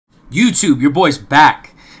YouTube, your boy's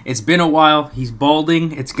back. It's been a while. He's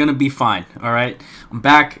balding. It's going to be fine, all right? I'm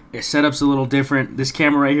back. The setup's a little different. This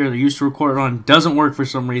camera right here that I used to record on doesn't work for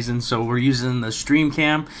some reason, so we're using the stream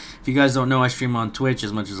cam. If you guys don't know, I stream on Twitch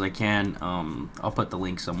as much as I can. I'll put the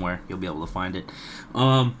link somewhere. You'll be able to find it.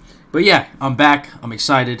 But yeah, I'm back. I'm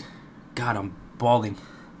excited. God, I'm balding.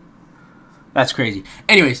 That's crazy.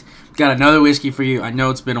 Anyways, got another whiskey for you. I know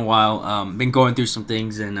it's been a while. Been going through some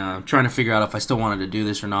things and trying to figure out if I still wanted to do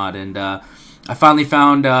this or not. And I finally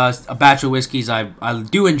found a batch of whiskeys I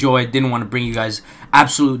do enjoy. Didn't want to bring you guys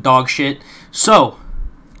absolute dog shit. So,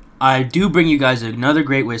 I do bring you guys another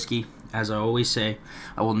great whiskey. As I always say,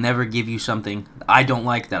 I will never give you something I don't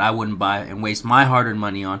like that I wouldn't buy and waste my hard-earned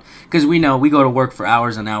money on. Because we know we go to work for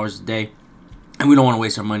hours and hours a day. And we don't want to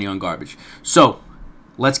waste our money on garbage. So,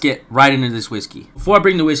 let's get right into this whiskey. Before I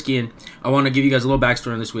bring the whiskey in, I want to give you guys a little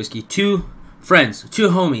backstory on this whiskey. Two friends, two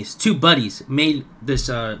homies, two buddies made this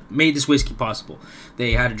whiskey possible.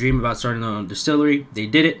 They had a dream about starting their own distillery. They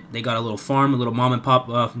did it. They got a little farm, a little mom and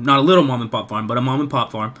pop, not a little mom and pop farm, but a mom and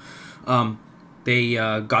pop farm. They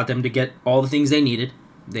got them to get all the things they needed.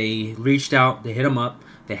 They reached out. They hit them up.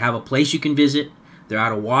 They have a place you can visit. They're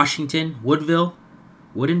out of Washington, Woodinville,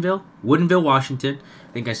 Washington.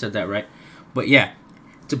 I think I said that right. But yeah.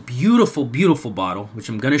 It's a beautiful, beautiful bottle, which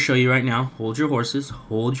I'm going to show you right now. Hold your horses.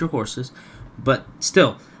 Hold your horses. But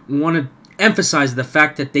still, we want to emphasize the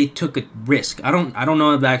fact that they took a risk. I don't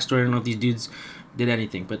know the backstory. I don't know if these dudes did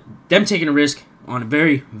anything. But them taking a risk on a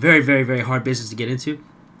very, very, very, very hard business to get into,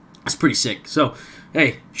 that's pretty sick. So,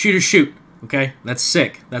 hey, shooters shoot. Okay? That's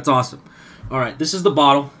sick. That's awesome. All right, this is the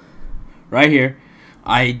bottle right here.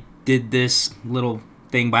 I did this little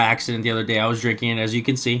thing by accident the other day. I was drinking it, as you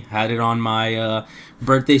can see. Had it on my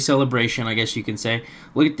birthday celebration, I guess you can say.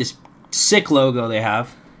 Look at this sick logo they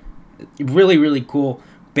have. Really, really cool.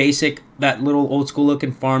 Basic. That little old school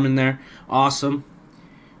looking farm in there. Awesome.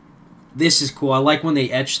 This is cool. I like when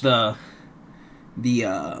they etch the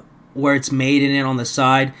where it's made in it on the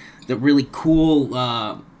side. The really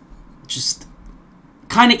cool, just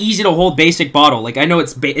kind of easy to hold basic bottle. Like, I know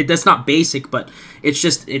that's not basic, but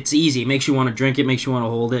it's easy. It makes you want to drink it, makes you want to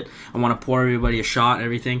hold it. I want to pour everybody a shot and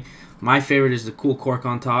everything. My favorite is the cool cork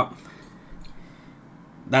on top.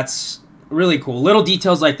 That's really cool. Little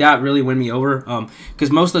details like that really win me over.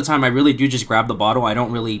 Because most of the time I really do just grab the bottle. I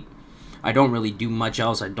don't really do much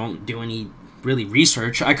else. I don't do any really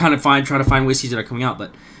research. I kind of try to find whiskeys that are coming out,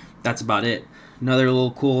 but that's about it. Another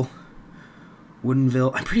little cool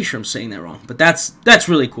Woodinville. I'm pretty sure I'm saying that wrong, but that's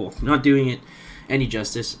really cool. I'm not doing it any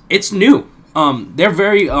justice. It's new. They're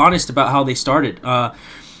very honest about how they started.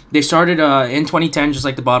 They started in 2010, just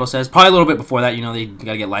like the bottle says. Probably a little bit before that. You know, they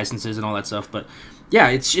gotta get licenses and all that stuff. But yeah,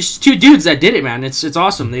 it's just two dudes that did it, man. It's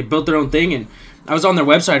awesome. They built their own thing, and I was on their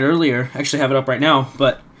website earlier. Actually, have it up right now.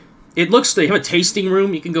 But they have a tasting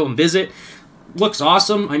room. You can go and visit. Looks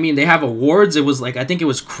awesome. I mean, they have awards. It was like, I think it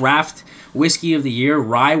was Craft Whiskey of the Year,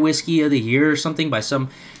 Rye Whiskey of the Year or something by some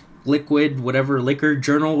liquor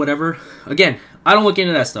journal, whatever. Again, I don't look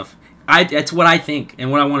into that stuff. That's what I think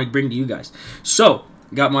and what I want to bring to you guys. So,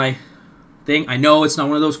 got my thing. I know it's not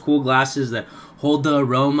one of those cool glasses that hold the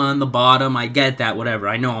aroma on the bottom. I get that, whatever.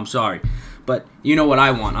 I know, I'm sorry. But you know what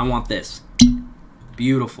I want. I want this.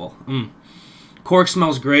 Beautiful. Cork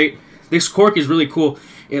smells great. This cork is really cool.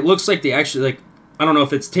 It looks like they actually, I don't know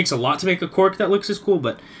if it takes a lot to make a cork that looks as cool,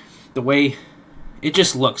 but the way it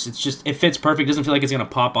just looks, it fits perfect. It doesn't feel like it's going to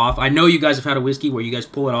pop off. I know you guys have had a whiskey where you guys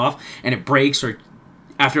pull it off and it breaks, or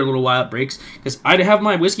after a little while it breaks, because I have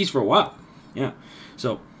my whiskeys for a while. Yeah.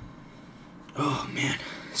 So, oh man,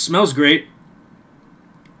 it smells great.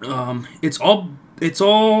 It's all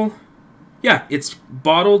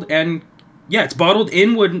bottled in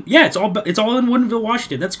Wood. Yeah, it's all in Woodinville,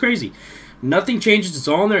 Washington. That's crazy. Nothing changes. It's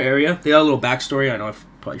all in their area. They got a little backstory. I know I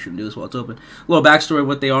probably shouldn't do this while it's open. A little backstory of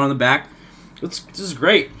what they are on the back. This is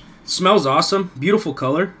great. It smells awesome. Beautiful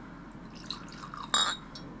color.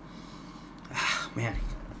 Ah, man,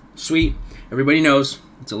 sweet. Everybody knows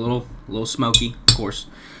it's a little smoky, of course.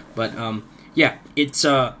 But yeah, it's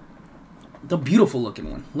the beautiful looking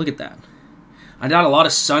one. Look at that. I got a lot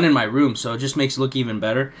of sun in my room, so it just makes it look even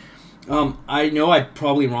better. I know I'm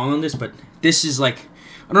probably wrong on this, but this is like,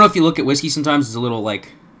 I don't know if you look at whiskey sometimes, it's a little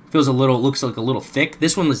like, looks like a little thick.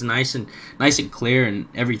 This one was nice and clear and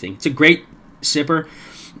everything. It's a great sipper.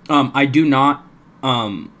 I do not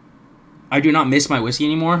miss my whiskey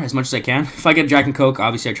anymore as much as I can. If I get a Jack and Coke,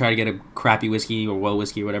 obviously I try to get a crappy whiskey or well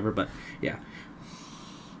whiskey or whatever, but yeah.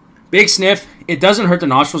 Big sniff. It doesn't hurt the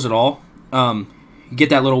nostrils at all. You get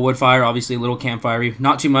that little wood fire, obviously a little campfire-y.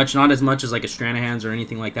 Not too much, not as much as like a Stranahan's or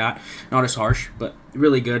anything like that. Not as harsh, but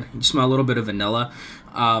really good. You smell a little bit of vanilla.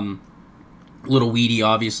 A little weedy,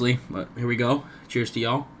 obviously, but here we go. Cheers to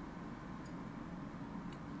y'all.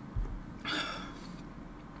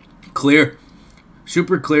 Clear.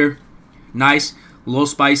 Super clear. Nice. A little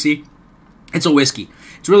spicy. It's a whiskey.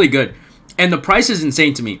 It's really good. And the price is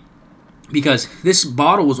insane to me because this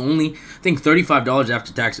bottle was only, I think, $35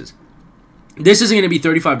 after taxes. This isn't going to be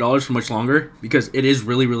 $35 for much longer because it is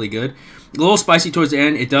really, really good. A little spicy towards the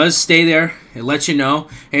end. It does stay there. It lets you know,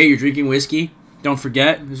 hey, you're drinking whiskey. Don't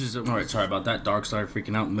forget. This is alright, sorry about that. Dark started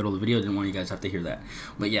freaking out in the middle of the video. Didn't want you guys to have to hear that.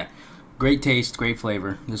 But yeah, great taste, great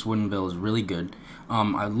flavor. This Woodinville is really good.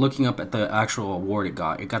 I'm looking up at the actual award it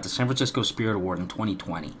got. It got the San Francisco Spirit Award in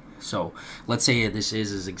 2020. So let's say this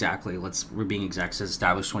is exactly, we're being exact, says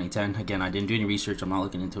established 2010. Again, I didn't do any research. I'm not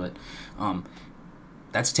looking into it.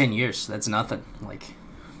 That's 10 years. That's nothing. Like,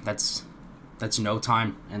 that's no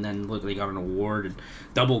time. And then look, they got an award and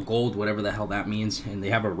double gold, whatever the hell that means. And they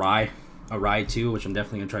have a rye too, which I'm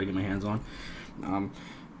definitely gonna try to get my hands on.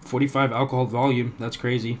 45 alcohol volume. That's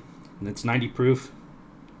crazy. That's 90 proof.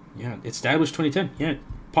 Yeah, it's established 2010. Yeah,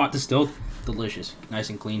 pot distilled, delicious, nice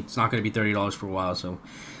and clean. It's not gonna be $30 for a while, so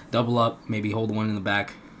double up. Maybe hold one in the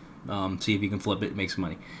back. See if you can flip it, make some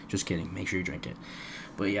money. Just kidding. Make sure you drink it.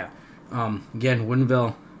 But yeah, again,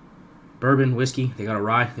 Woodinville Bourbon whiskey. They got a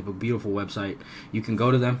rye. They have a beautiful website. You can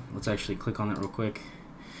go to them. Let's actually click on that real quick.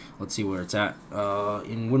 Let's see where it's at.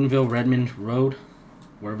 In Woodinville, Redmond Road,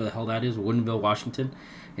 wherever the hell that is, Woodinville, Washington.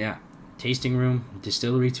 Yeah, tasting room,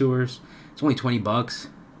 distillery tours. It's only $20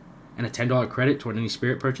 and a $10 credit toward any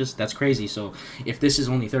spirit purchase. That's crazy. So if this is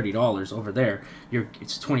only $30 over there,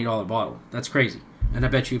 it's a $20 bottle. That's crazy. And I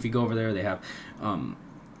bet you if you go over there, they have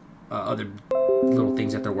other little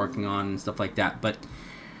things that they're working on and stuff like that. But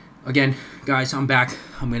again, guys, I'm back.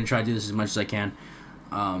 I'm going to try to do this as much as I can.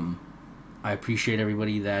 I appreciate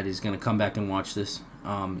everybody that is going to come back and watch this.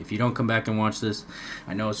 If you don't come back and watch this,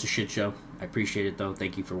 I know it's a shit show. I appreciate it, though.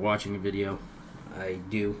 Thank you for watching the video. I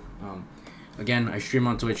do. Again, I stream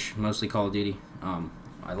on Twitch, mostly Call of Duty.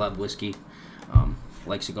 I love whiskey.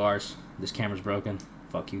 Like cigars. This camera's broken.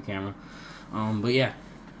 Fuck you, camera. But yeah.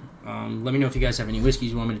 Let me know if you guys have any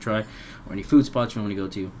whiskeys you want me to try or any food spots you want me to go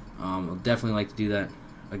to. I'll definitely like to do that.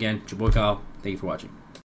 Again, it's your boy Kyle. Thank you for watching.